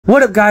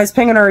What up, guys?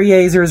 Penguin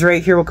REAzers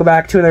right here. Welcome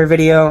back to another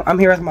video. I'm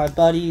here with my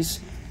buddies.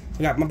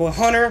 We got my boy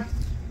Hunter.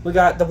 We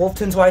got the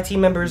Wolfton's YT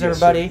members,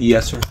 everybody.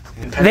 Yes, sir.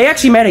 They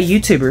actually met a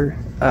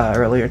YouTuber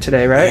earlier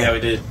today, right? Yeah, we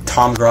did.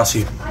 Tom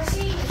Grossi.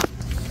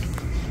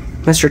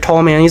 Mr.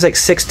 Tall Man. He's like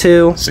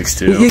 6'2".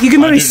 6'2". You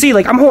can literally see,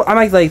 like, I'm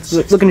like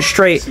looking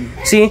straight.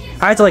 See?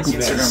 I had to like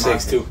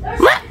 6'2".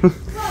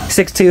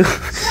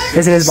 6'2"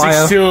 is in his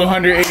bio.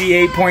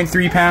 6'2",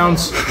 188.3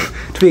 pounds.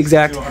 To be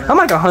exact. I'm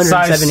like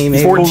 170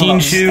 maybe. 14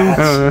 shoe. I don't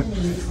know.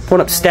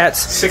 Pulling up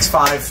stats.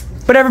 6'5".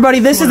 But everybody,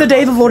 this is the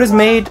day the Lord has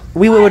made.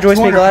 We will rejoice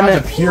and be glad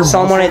in it.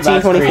 Psalm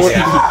 118:24.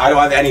 I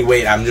don't have any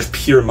weight. I'm just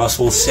pure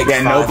muscle. 6'5".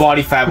 Yeah, no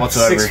body fat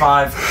whatsoever.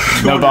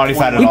 6'5". No body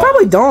fat at all. You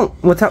probably don't.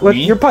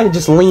 You're probably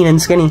just lean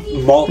and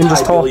skinny.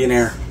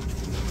 Multi-billionaire.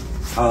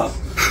 Lift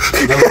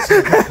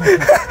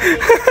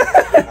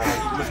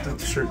up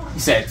the shirt. He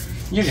said,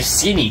 "You're just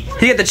skinny."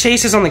 He got the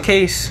chases on the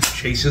case.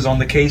 Chases on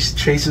the case.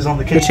 Chases on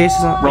the case. The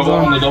chases on. Rubble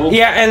on the double.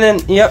 Yeah, and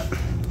then yep.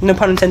 No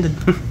pun intended.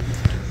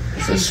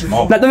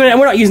 Small.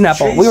 We're not using that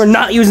ball. We were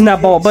not using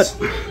that ball. But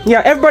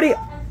yeah, everybody,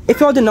 if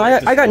y'all deny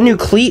it, I got new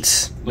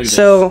cleats.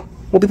 So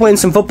we'll be playing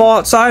some football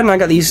outside, and I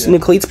got these new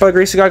cleats by the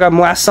grace of God. I got them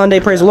last Sunday.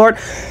 Praise the Lord.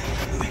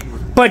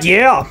 But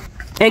yeah.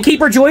 And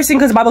keep rejoicing,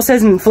 because the Bible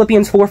says in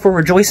Philippians 4:4,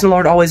 rejoice in the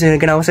Lord always, and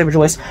again I will say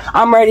rejoice.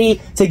 I'm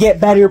ready to get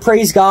better,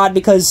 praise God,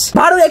 because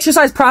bodily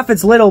exercise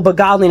profits little, but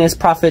godliness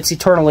profits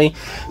eternally.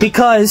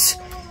 Because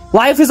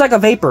life is like a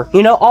vapor,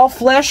 you know, all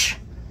flesh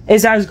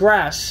is as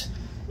grass.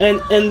 And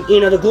you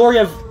know, the glory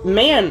of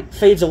man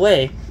fades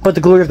away, but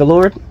the glory of the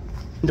Lord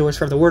endures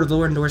forever. The word of the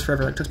Lord endures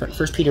forever, like talks about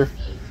 1 Peter.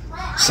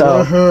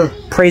 So,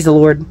 praise the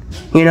Lord.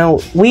 You know,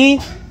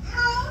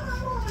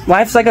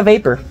 life's like a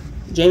vapor.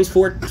 James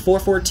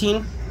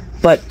 4:14.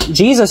 But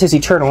Jesus is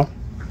eternal,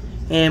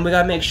 and we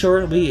gotta make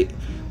sure we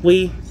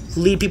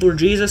lead people to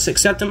Jesus,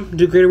 accept Him,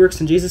 do greater works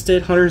than Jesus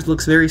did. Hunter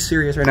looks very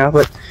serious right now,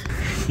 but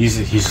He's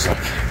just like.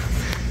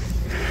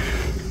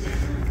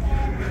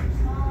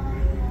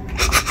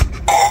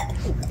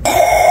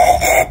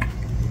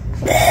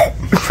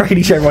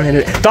 Freddie Sharp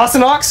one-handed.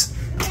 Dawson Knox,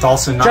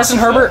 Justin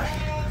Herbert,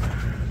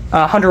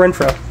 Hunter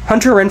Renfro.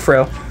 Hunter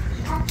Renfro.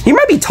 He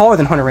might be taller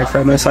than Hunter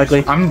Renfro, most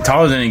likely. I'm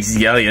taller than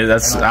Elliott.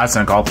 That's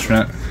an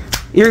accomplishment.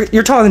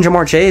 You're taller than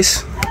Jamar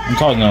Chase. I'm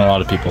taller than a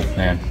lot of people,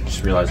 man.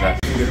 Just realize that.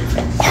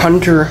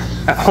 Hunter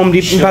at Home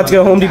Depot. About to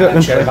go Home Depot.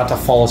 About to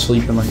fall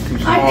asleep in like 2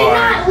 seconds. I did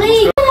not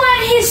leave.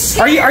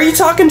 Are you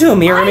talking to a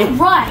mirror? You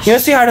want to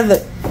say hi to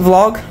the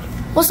vlog?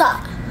 What's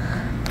up?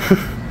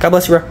 God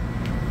bless you, bro.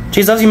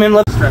 Jesus loves you, man.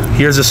 Love.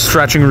 Here's a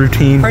stretching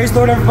routine. Praise the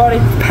Lord,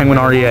 everybody. Penguin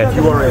REA.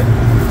 You are it.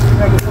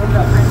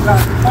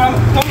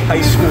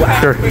 High school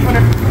Sure.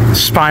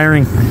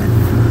 Aspiring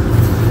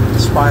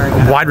aspiring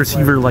wide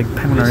receiver like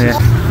Penguin REA.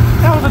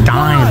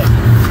 Dime.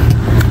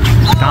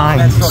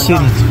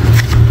 City.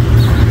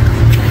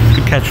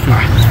 Good catch, too.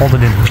 Hold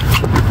it in.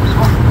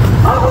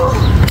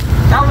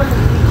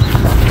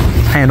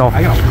 Hand off.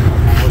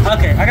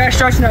 Okay, I got a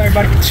stretch now,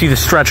 everybody. See the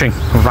stretching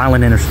of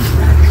Rylan Anderson.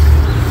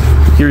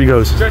 Here he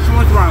goes. Stretching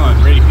with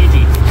Rylan, rated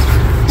PG.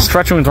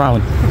 Stretching with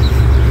Rylan.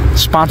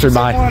 Sponsored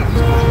by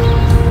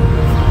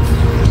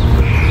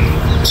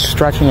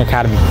Stretching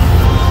Academy.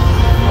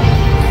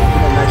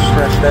 Nice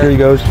stretch there. Here he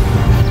goes.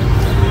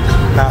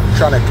 Not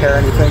trying to tear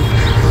anything.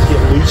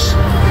 Get loose.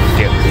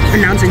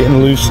 Announcing.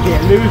 Getting loose.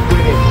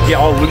 Get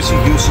all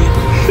loosey-goosey.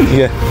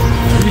 Yeah.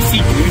 Lucy.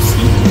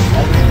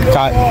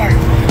 Got,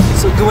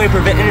 It's a good way to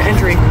prevent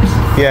injury.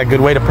 yeah,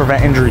 good way to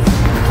prevent injury.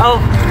 Oh,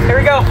 here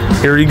we go.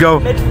 Here you go.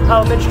 Mid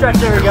stretch.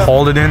 There we go.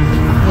 Hold it in.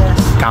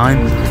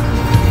 Dime.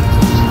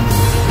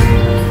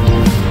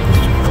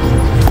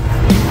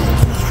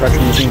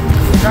 Stretching routine.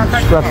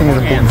 Stretching is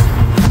important.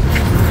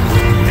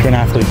 If you're an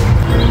athlete.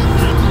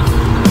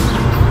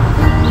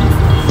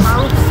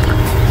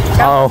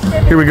 Oh,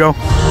 here we go.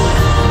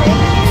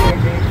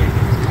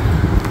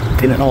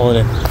 Didn't hold it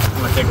in.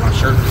 I'm gonna take my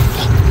shirt.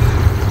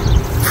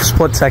 For a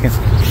split second.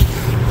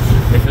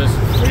 Take this.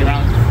 Ready,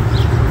 Rylan?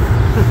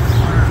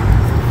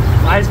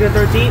 Eyes gonna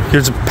throw deep.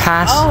 Here's a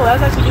pass. Oh, that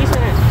was actually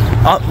decent.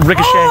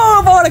 Ricochet. Oh,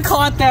 if I would have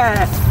caught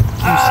that.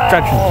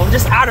 Stretching. Oh,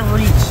 just out of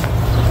reach. A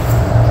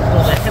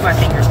little bit. Hit my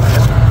fingers.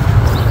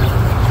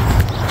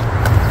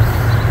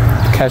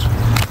 Catch.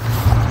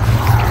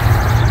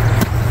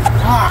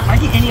 If I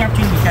get any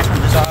opportunity to catch one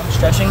of this arm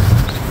stretching,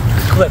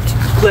 clipped.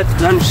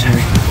 None.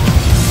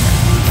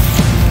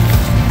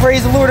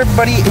 Praise the Lord,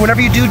 everybody.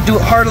 Whatever you do, do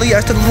it heartily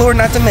as to the Lord,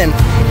 not to men.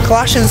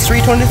 Colossians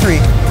 3:23.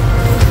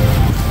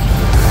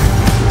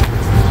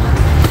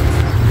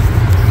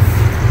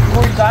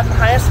 Glory to God in the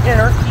highest, and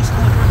earth peace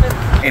and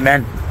improvement.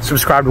 Amen.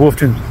 Subscribe to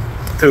Wolftoons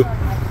 2.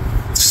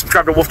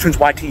 Subscribe to Wolftoons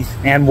YT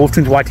and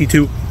Wolftoons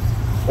YT2.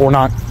 Or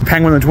not.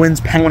 Penguin and Twins,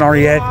 Penguin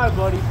REA.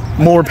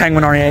 More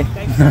Penguin REA.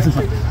 Jesus,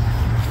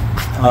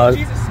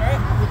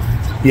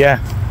 right? Yeah.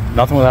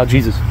 Nothing without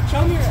Jesus.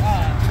 Show me the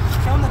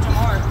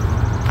Jamar.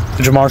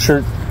 The Jamar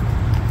shirt.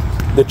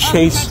 The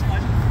chase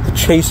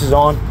is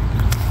on.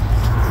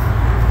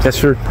 Yes,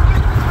 sir.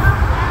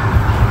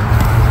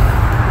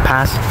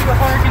 Pass.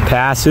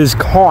 Pass is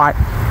caught.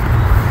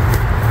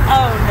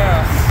 Oh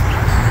no.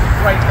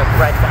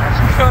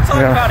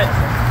 talk Yeah. about it.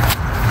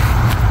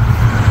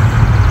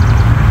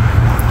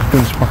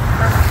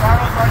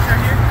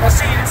 We'll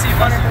see you. See you,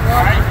 Hunter.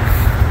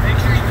 Make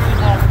sure you throw the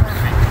ball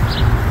perfect.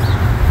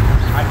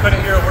 I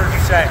couldn't hear a word you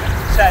said.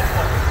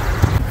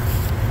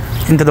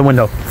 Into the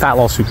window. Fat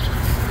lawsuit.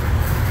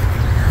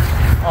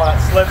 Oh, that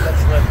slip.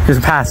 Here's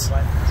a pass.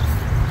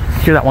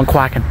 Hear that one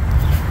quacking.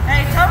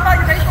 Hey, tell me about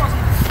your baseball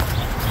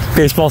season.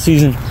 Baseball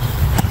season.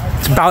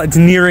 It's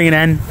nearing an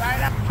end.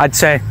 I'd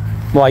say.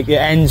 Like it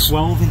ends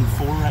 12-4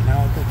 right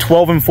now.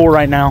 12-4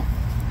 right now.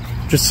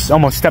 Just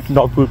almost stepped in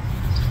dog poop.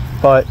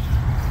 But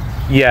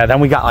yeah, then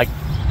we got like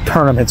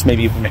tournaments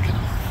maybe if we make it.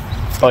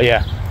 But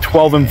yeah,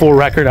 12-4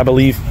 record, I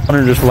believe.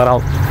 Hunter just let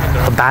out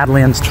a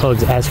Badlands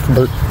Chugs as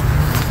Bert.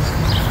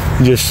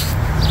 Just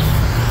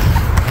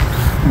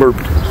burped.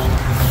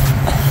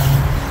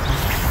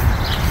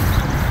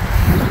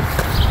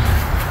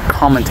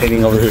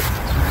 Commentating over here.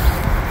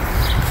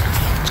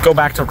 Let's go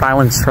back to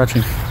Ryland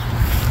stretching.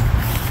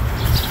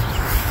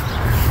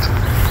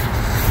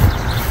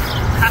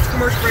 That's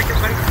commercial break,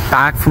 everybody.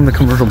 Back from the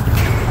commercial.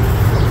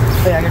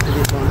 Hey, I got to do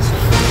these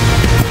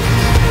ones.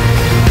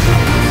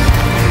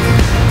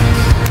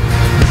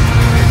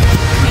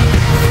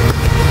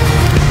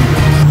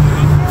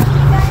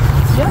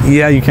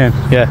 Yeah, you can.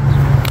 Yeah.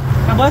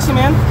 God bless you,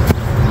 man.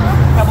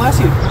 God bless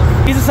you.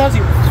 Jesus loves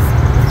you.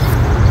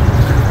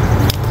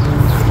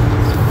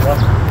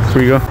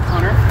 Here you go.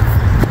 Hunter.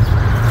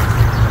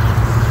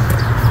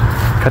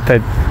 Cut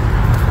that.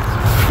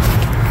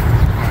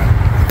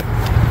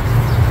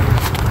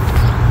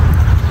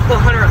 Well,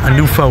 Hunter, A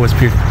new foe has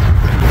appeared.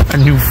 A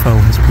new foe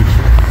has appeared.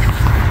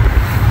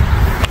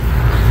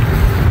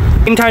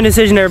 game time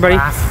decision, everybody.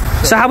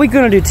 So how we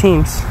gonna do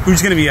teams?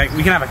 Who's gonna be like?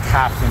 We can have a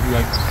captain. Be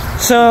like,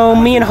 So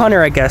me and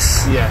Hunter, I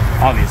guess. Yeah,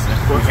 obviously.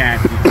 We can't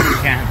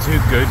have two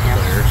good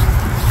players.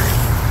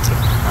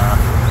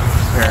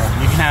 Here,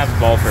 you can have the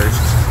ball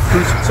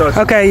first.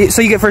 Okay,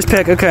 so you get first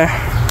pick. Okay.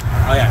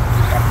 Oh yeah.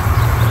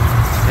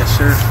 Yes,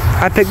 sir.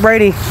 I picked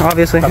Brady,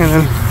 obviously. I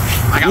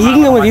got You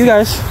can go with you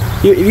guys.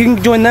 You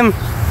can join them. We're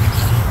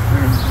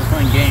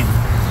playing game.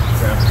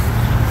 So,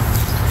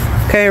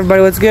 Okay,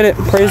 everybody, let's get it.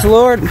 Praise the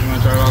Lord. you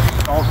want to start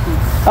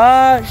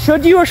off?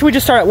 Should you or should we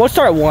just start? We'll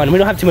start at 1. We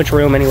don't have too much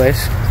room, anyways.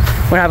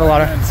 We don't have a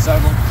lot of.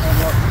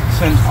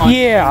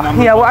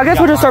 Yeah. Well, I guess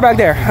we'll just start back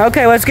there.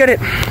 Okay, let's get it.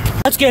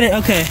 Let's get it.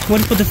 Okay, we'll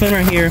just put the phone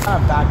right here.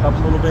 Back up a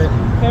little bit.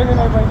 Here,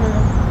 everybody.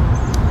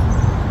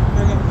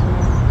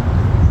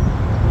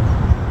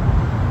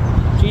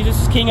 Here, Jesus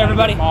is King,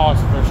 everybody. Ball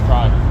is first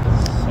try.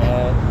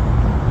 Here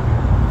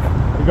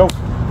we go.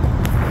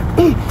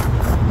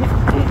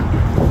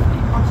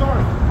 I'm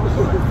sorry.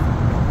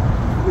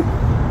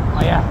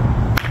 Oh yeah.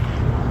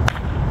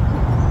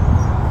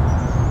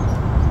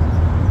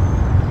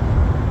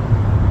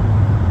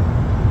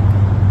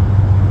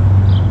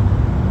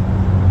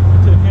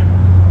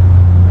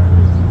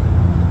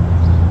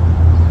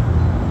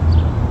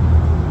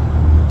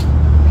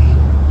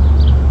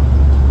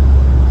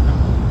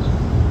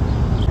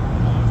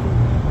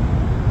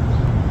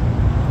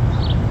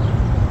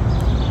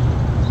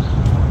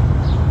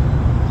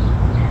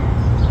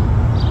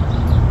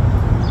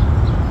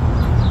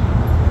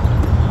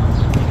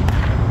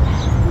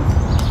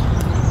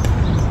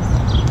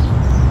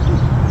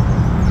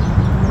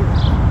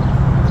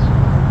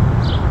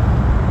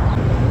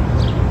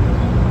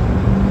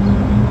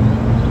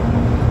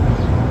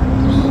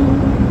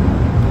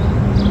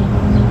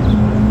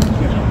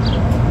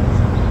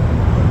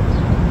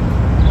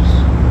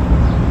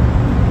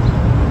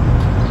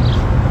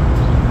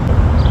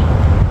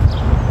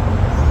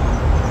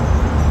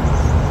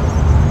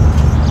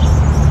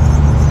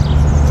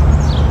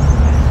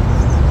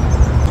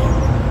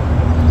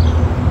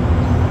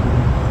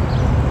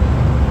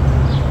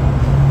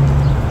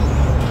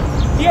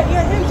 Yeah,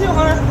 him too,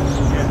 Hunter.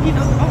 You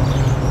know,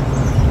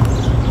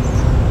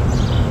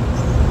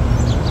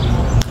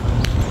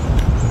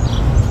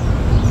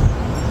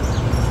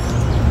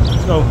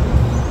 let's go.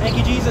 Thank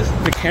you, Jesus.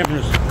 The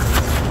cameras.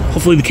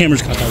 Hopefully the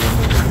cameras cut that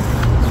one.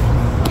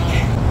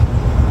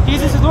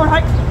 Jesus is Lord.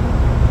 Hi.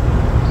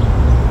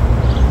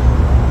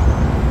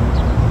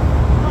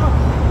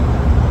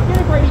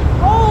 Get it, Brady.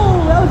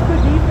 Oh, that was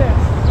good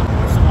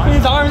defense.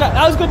 His arms.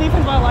 That was good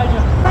defense by Elijah.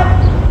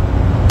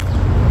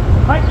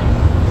 Hi.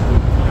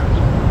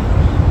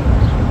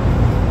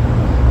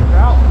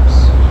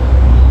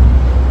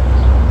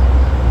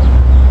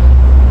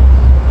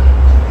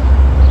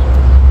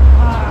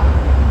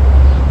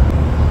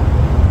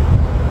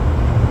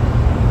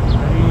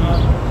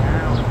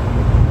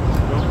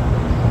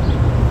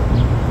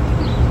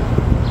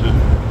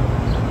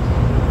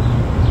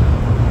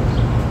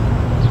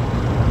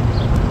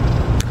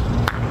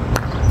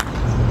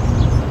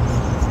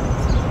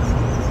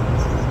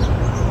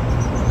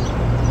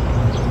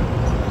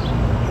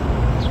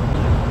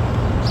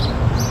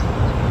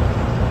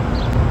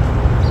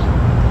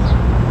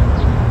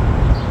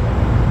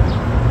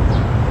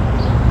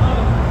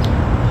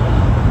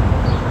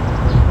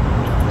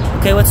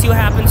 Okay, let's see what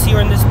happens here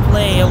in this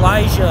play.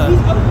 Elijah,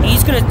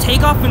 he's going to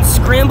take off and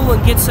scramble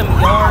and get some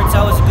yards.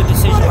 That was a good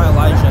decision by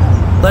Elijah.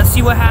 Let's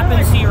see what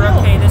happens here.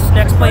 Okay, this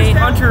next play,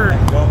 Hunter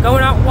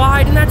going out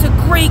wide, and that's a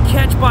great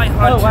catch by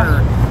Hunter. Oh,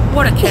 wow.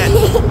 What a catch.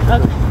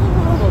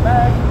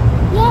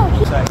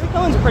 Yeah.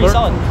 Owen's pretty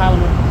solid.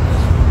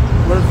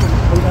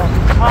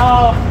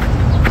 Oh,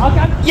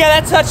 yeah,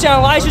 that touchdown.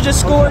 Elijah just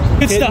scored.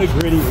 Good stuff.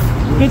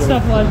 Good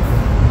stuff, Elijah.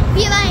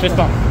 Be like. Fist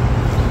bump.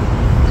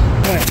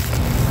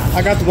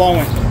 I got the ball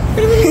win.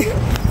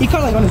 He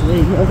caught like on his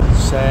leg.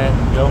 Set,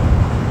 go.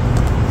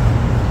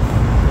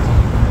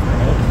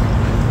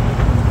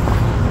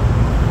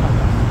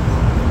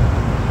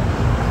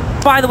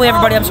 By the way,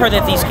 everybody, I'm sorry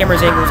that these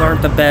camera's angles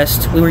aren't the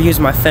best. We were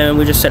using my phone. We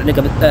were just setting it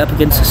up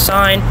against a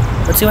sign.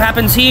 Let's see what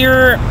happens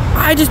here.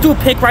 I just do a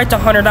pick right to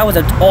Hunter. That was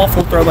an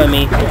awful throw by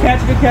me. Good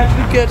catch, good catch,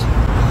 good catch.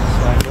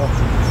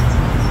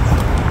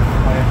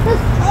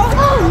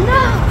 Oh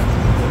no!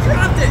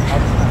 Dropped it.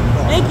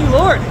 Thank you,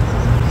 Lord.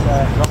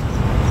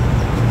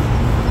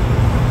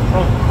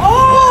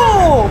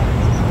 Oh!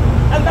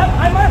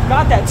 I might have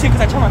got that too because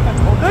I turned my phone.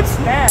 Oh, good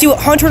snap. See what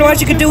Hunter and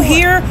Elijah could do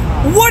here?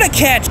 What a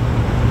catch!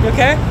 You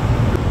okay?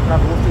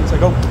 So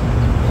go.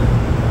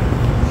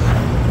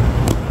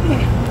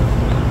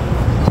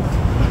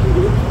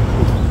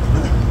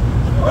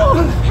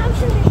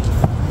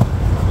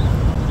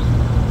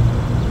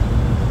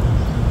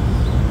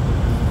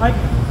 Mike.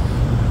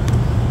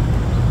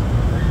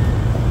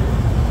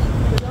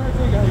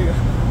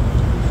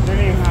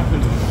 Didn't even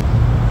happen.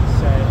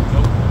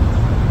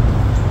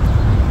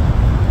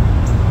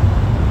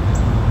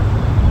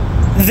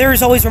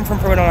 There's always room for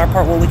improvement on our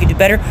part where we could do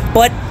better,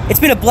 but it's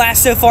been a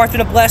blast so far. It's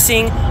been a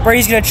blessing.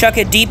 Brady's going to chuck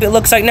it deep, it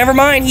looks like. Never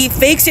mind. He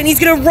fakes it, and he's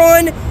going to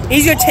run, and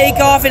he's going to take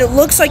off, and it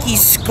looks like he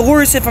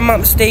scores, if I'm not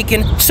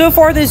mistaken. So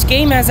far, this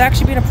game has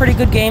actually been a pretty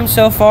good game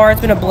so far.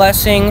 It's been a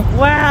blessing.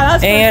 Wow,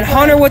 that's And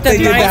Hunter with a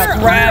nice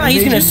grab.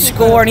 He's going to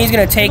score, and he's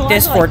going to take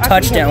this for a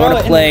touchdown. What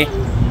a play.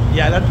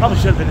 Yeah, that probably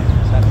should have been it.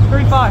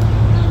 35.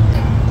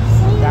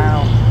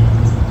 Down.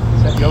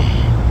 Set, go.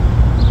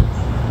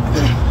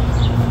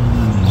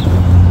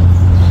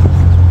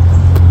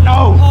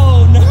 No!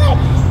 Oh, no.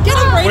 Get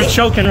him, Brady. We're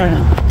choking right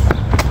now.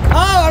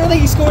 Oh, I don't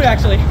think he scored,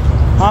 actually.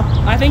 Huh?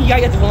 I think you got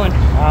to get the one.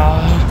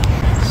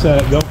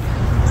 Set, go.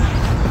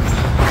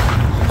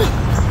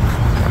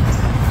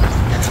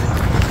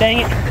 Dang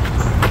it.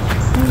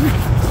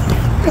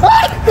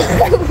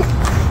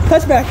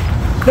 Touchback.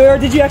 Or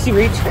did you actually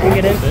reach and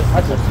get in?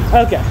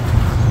 Okay.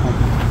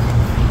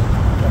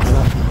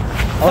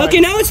 Okay,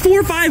 now it's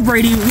 4-5,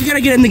 Brady. We got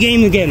to get in the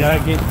game again.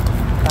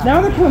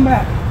 Now they're coming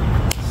back.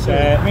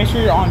 Set. Make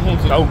sure you're on him.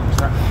 Go.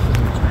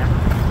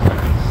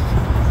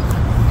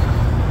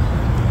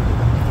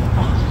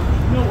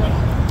 No way.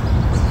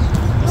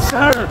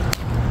 Sir,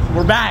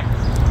 we're back.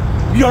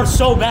 We are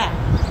so back.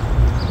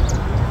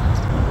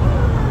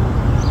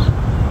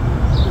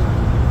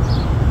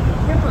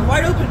 Kemper,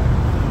 wide open.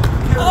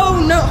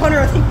 Oh, no. Hunter,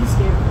 I think he's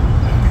scared. I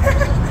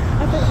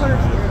think Hunter's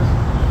scared.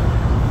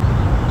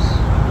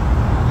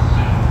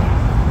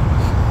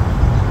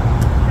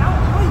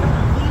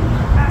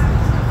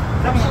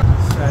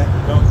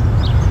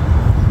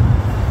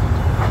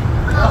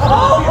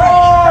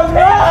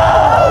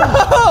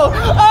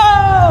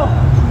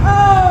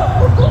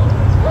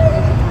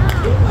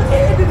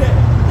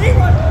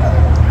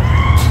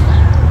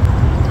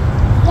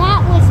 That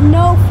was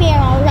no fair,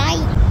 alright?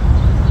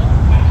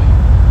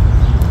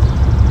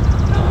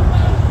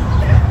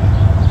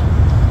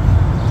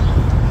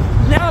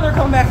 Now they're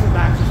coming back from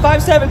back.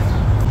 5-7.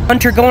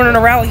 Hunter going on a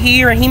route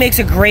here, and he makes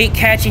a great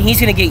catch, and he's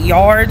going to get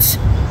yards,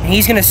 and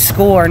he's going to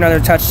score another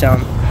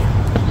touchdown.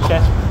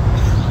 Catch.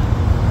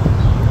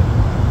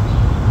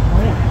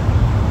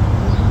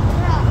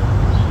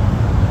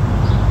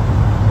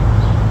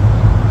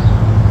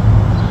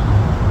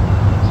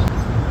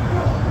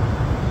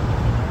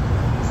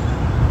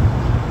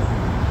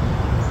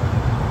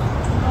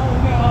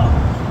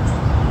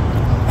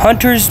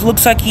 Hunter's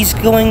looks like he's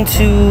going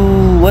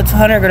to. What's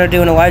Hunter going to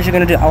do and Elijah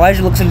going to do?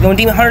 Elijah looks like he's going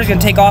deep. Hunter's going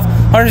to take off.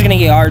 Hunter's going to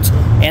get yards.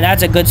 And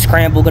that's a good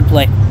scramble. Good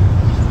play. Dang,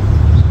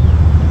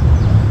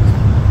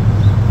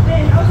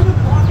 that was a good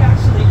block,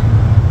 actually.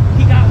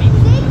 He got me.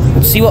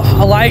 Let's see what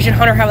Elijah and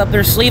Hunter have up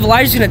their sleeve.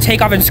 Elijah's going to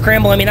take off and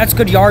scramble. I mean, that's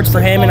good yards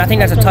for him. And I think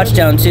that's a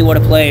touchdown, too. What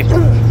a play.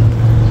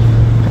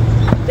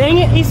 Dang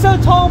it. He's so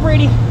tall,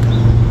 Brady.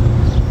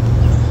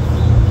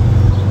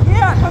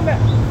 Yeah, come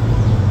back.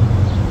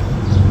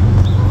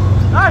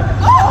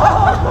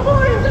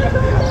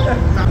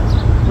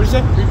 What'd you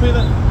say? Replay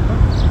that.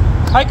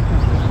 Hike.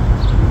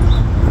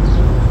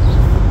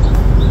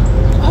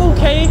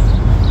 Okay.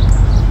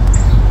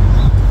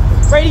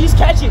 Brady, just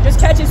catch it. Just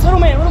catch it. Little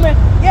man, little man.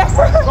 Yeah,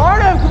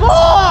 guard him. Come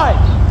on.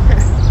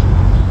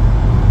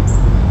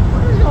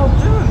 What are y'all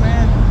doing,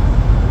 man?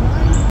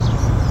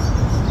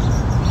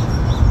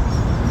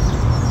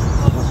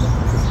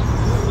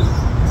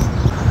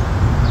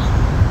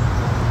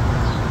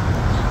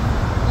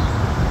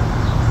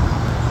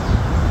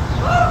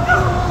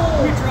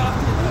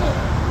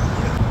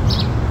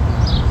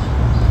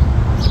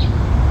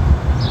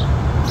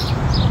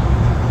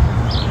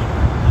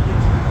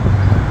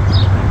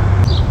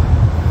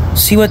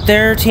 see what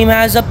their team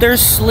has up their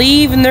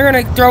sleeve, and they're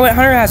gonna throw it.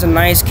 Hunter has a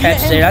nice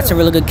catch there. That's a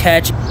really good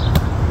catch.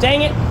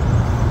 Dang it!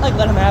 Like,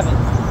 let him have it.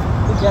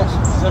 Good catch.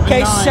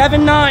 Okay,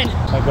 7-9.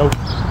 Let go.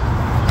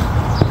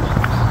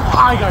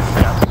 I got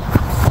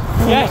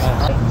you. Yes.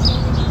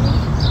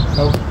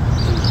 Go.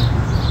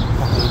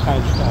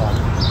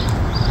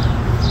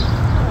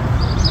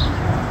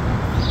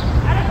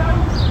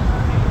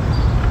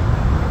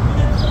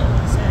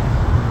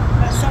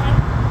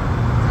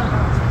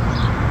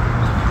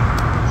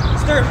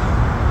 Third.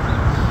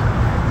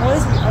 Oh,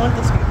 this is, I want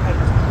this to get tight.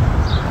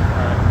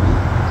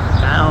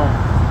 Down.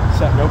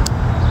 Set. Go.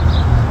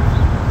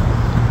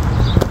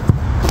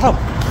 Oh.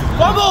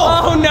 Fumble!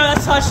 Oh no,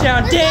 that's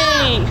touchdown.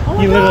 Dang!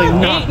 He literally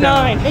knocked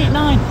 8-9.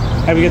 8-9.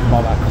 Have we get the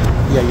ball back?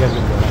 Yeah, you gotta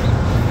get the ball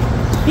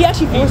back. He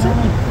actually forced it?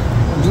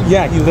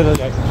 Yeah, he literally.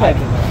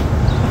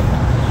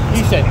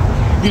 He said,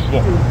 good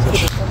ball.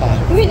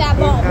 Give me that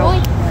ball,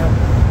 boy.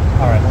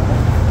 Alright.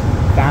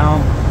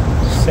 Down.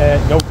 Set.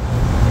 Go.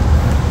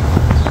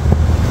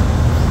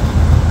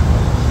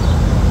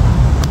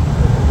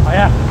 Oh,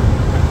 yeah.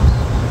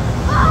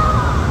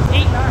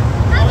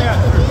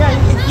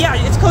 8-9.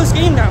 Yeah, it's close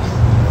game now.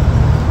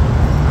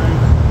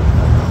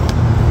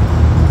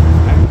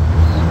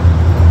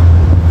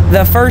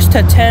 The first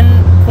to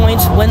 10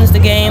 points wins the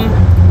game.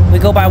 We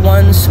go by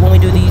ones when we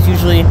do these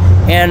usually.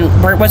 And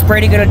what's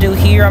Brady gonna do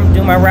here? I'm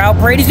doing my route.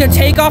 Brady's gonna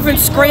take off and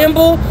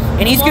scramble,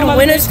 and he's gonna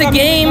win us the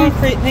game.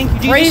 Thank you,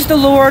 Jesus. Praise the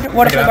Lord.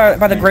 What a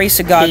by the grace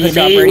of God. Good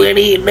job, Brady. What are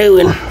you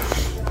doing?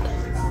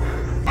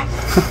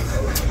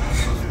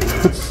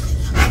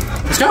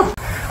 Let's go.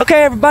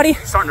 Okay, everybody.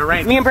 Starting to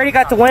rain. Me and Brady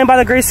got the win by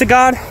the grace of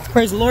God.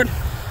 Praise the Lord.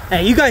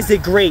 Hey, you guys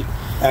did great.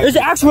 It was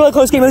actually a really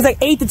close game. It was like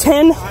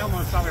 8-10. I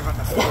almost thought we were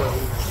about to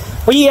score.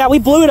 Well, yeah, we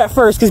blew it at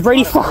first because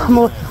Brady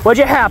fumbled. Which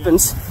it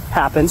happens.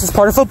 Happens. It's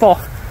part of football.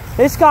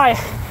 This guy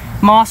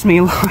mossed me.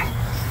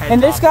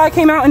 And this guy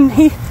came out and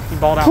he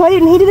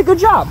played and he did a good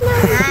job.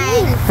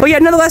 But yeah,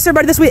 nonetheless,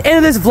 everybody, this week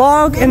ended this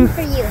vlog and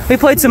we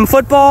played some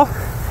football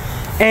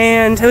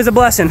and it was a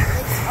blessing.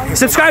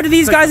 Subscribe to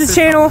these guys'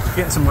 channel.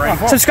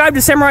 Subscribe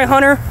to Samurai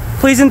Hunter.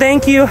 Please and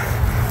thank you.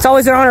 It's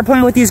always an honor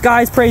playing with these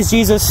guys. Praise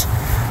Jesus.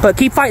 But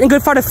keep fighting a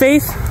good fight of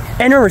faith.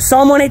 And remember,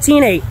 Psalm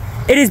 118:8.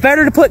 It is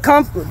better to put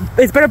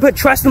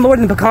trust in the Lord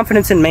than to put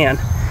confidence in man.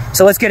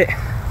 So let's get it.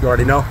 You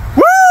already know.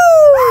 Woo!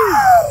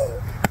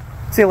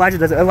 See, Elijah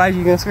does it. Elijah,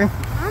 you gonna scream?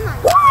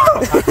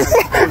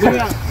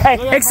 Hey,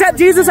 accept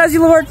Jesus as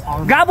your Lord.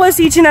 God bless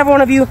each and every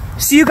one of you.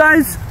 See you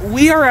guys.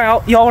 We are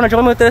out. Y'all want to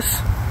join me with this?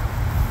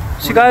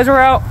 So you guys are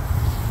out.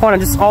 Hold on,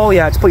 just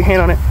put your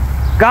hand on it.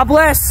 God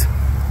bless.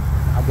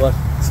 God bless.